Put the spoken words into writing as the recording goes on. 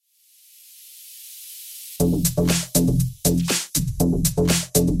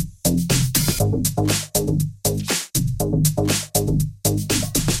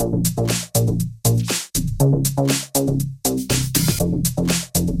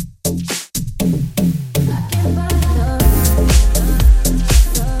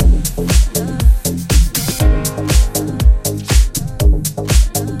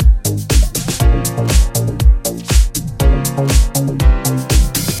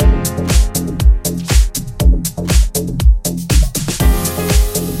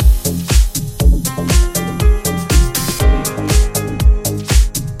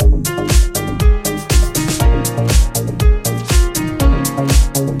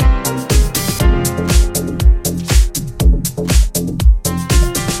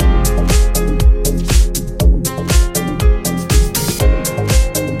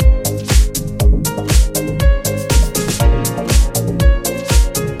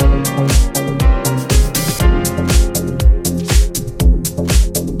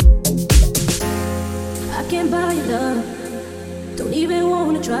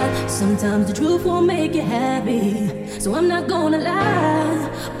so I'm not gonna lie.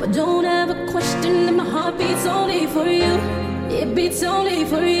 But don't ever question that my heart beats only for you. It beats only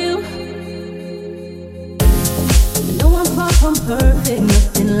for you. No, I'm far from perfect,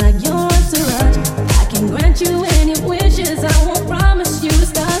 nothing like your entourage. I can grant you any wishes, I won't promise you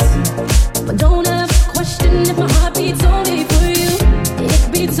stars. But don't ever question if my heart beats only for you.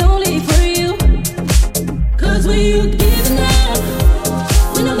 It beats only for you. Cause when you give enough,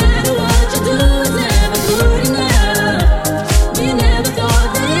 when no matter what you do, it's never good enough. We never thought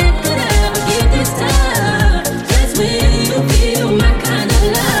that it could ever get this tough. That's when you feel my kind of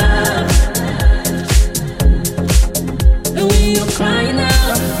love. And when you're crying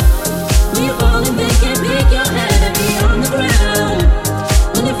out, when you're falling, they can't pick your head and be on the ground.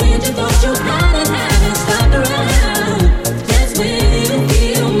 When the friends you thought you had and haven't stuck around. That's when you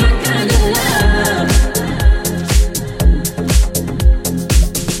feel my kind of love.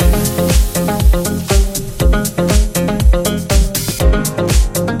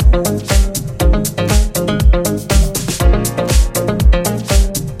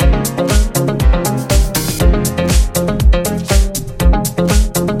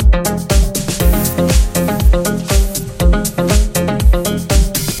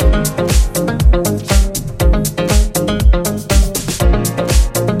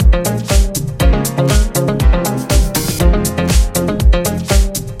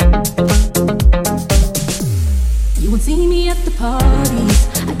 You won't see me at the parties.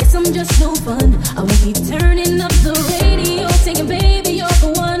 I guess I'm just no fun. I won't be turning up the radio, singing, baby, you're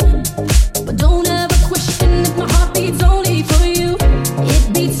the one. But don't ever question if my heart beats only for you.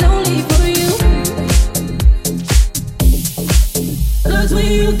 It beats only for you. Cause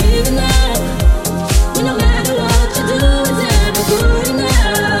when you give enough, when no matter what you do, it's never good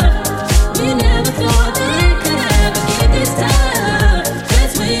enough. We never thought that it could ever get this tough.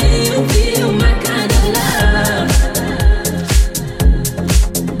 That's when you feel my kind of love.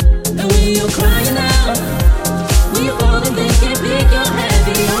 And when you're crying